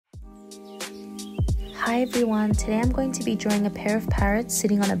Hi everyone, today I'm going to be drawing a pair of parrots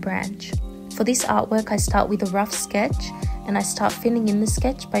sitting on a branch. For this artwork I start with a rough sketch and I start filling in the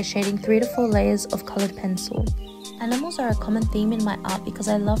sketch by shading 3 to 4 layers of coloured pencil. Animals are a common theme in my art because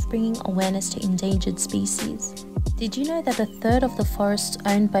I love bringing awareness to endangered species. Did you know that a third of the forests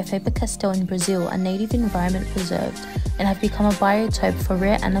owned by Faber-Castell in Brazil are native environment preserved and have become a biotope for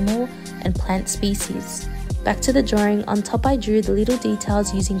rare animal and plant species? Back to the drawing, on top I drew the little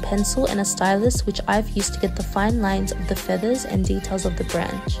details using pencil and a stylus which I've used to get the fine lines of the feathers and details of the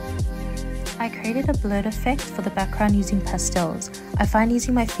branch. I created a blurred effect for the background using pastels. I find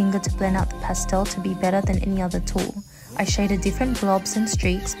using my finger to blend out the pastel to be better than any other tool. I shaded different blobs and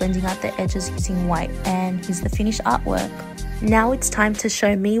streaks, blending out the edges using white, and here's the finished artwork. Now it's time to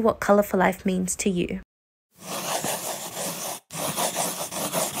show me what Colour for Life means to you.